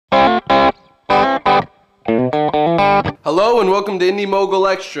Hello and welcome to Indie Mogul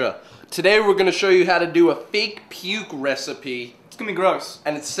Extra. Today we're going to show you how to do a fake puke recipe. It's going to be gross.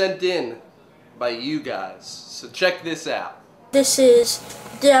 And it's sent in by you guys. So check this out. This is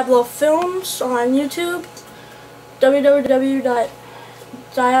Diablo Films on YouTube.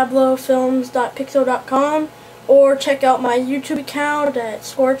 www.diablofilms.pixel.com, or check out my YouTube account at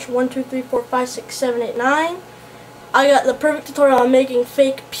scorch1234567889. I got the perfect tutorial on making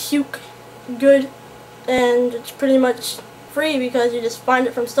fake puke good, and it's pretty much free because you just find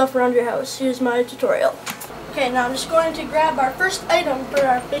it from stuff around your house. Here's my tutorial. Okay, now I'm just going to grab our first item for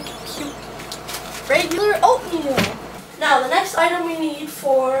our fake puke: regular oatmeal. Now the next item we need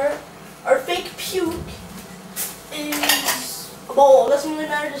for our fake puke is a bowl. Doesn't really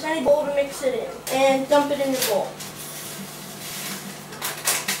matter, just any bowl to mix it in and dump it in your bowl.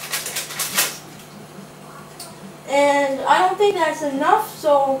 And I don't think that's enough,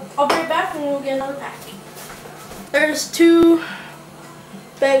 so I'll be right back and we'll get another pack. There's 2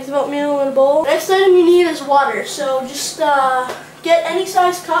 bags of oatmeal in a bowl. Next item you need is water, so just get any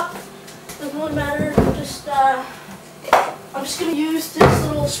size cup. Doesn't really matter. Just I'm just going to use this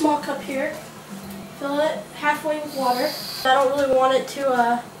little small cup here. Fill it halfway with water. I don't really want it too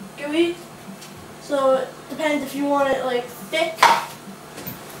gooey, so it depends if you want it like thick.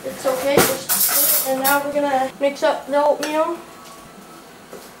 It's okay. And now we're gonna mix up the oatmeal.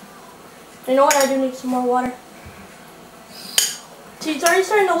 You know what? I do need some more water. See, it's already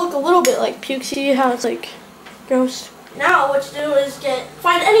starting to look a little bit like puke. See how it's like gross? Now what you do is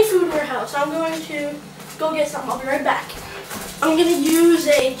find any food in your house. I'm going to go get some. I'll be right back. I'm gonna use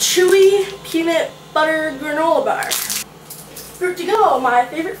a chewy peanut butter granola bar. Fruit to go, my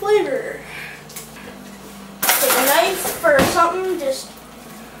favorite flavor. Take a knife or something, just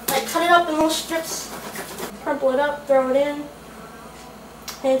like cut it up in little strips, crumple it up, throw it in.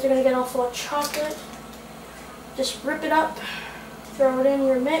 Hands are gonna get all full of chocolate. Just rip it up, throw it in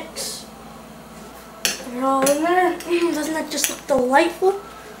your mix. Put it all in there. Doesn't that just look delightful?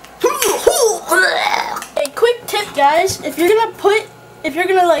 A quick tip, guys: if you're gonna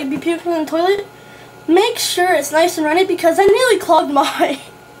like be puking in the toilet, make sure it's nice and runny, because I nearly clogged mine.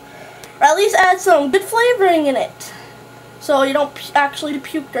 Or at least add some good flavoring in it, so you don't actually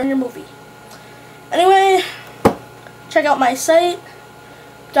puke during your movie. Anyway, check out my site,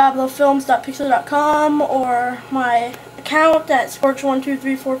 diablofilms.pixel.com, or my account at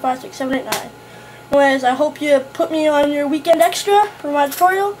scorch1234567889. Anyways, I hope you put me on your weekend extra for my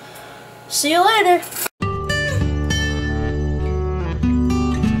tutorial. See you later.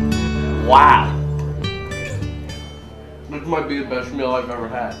 Wow. This might be the best meal I've ever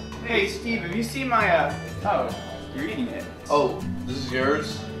had. Hey Steve, have you seen my, oh, you're eating it. Oh, this is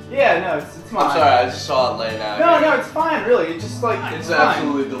yours? Yeah, no, it's mine. I'm sorry, I just saw it laying out No, here. no, it's fine, really. It's just like, It's fine.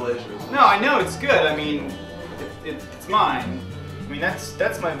 absolutely delicious. No, I know it's good. I mean, it's mine. I mean,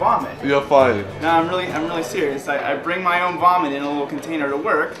 that's my vomit. You're fine. No, I'm really serious. I bring my own vomit in a little container to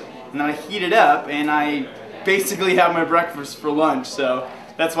work, and I heat it up, and I basically have my breakfast for lunch, so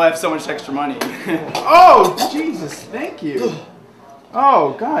that's why I have so much extra money. Oh, Jesus, thank you.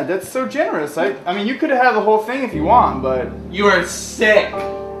 Oh, God, that's so generous. I mean, you could have had the whole thing if you want, but... You are sick.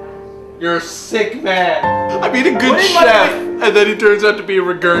 You're a sick man. I mean, a good What chef, and then he turns out to be a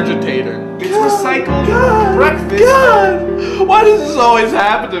regurgitator. It's recycled breakfast. God! Why does this always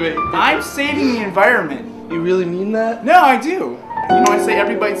happen to me? I'm saving the environment. You really mean that? No, I do. You know, I say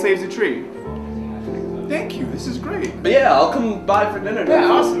every bite saves a tree. Thank you, this is great. But yeah, I'll come by for dinner. Yeah,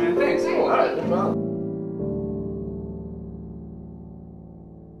 awesome, man, thanks. Alright, no problem.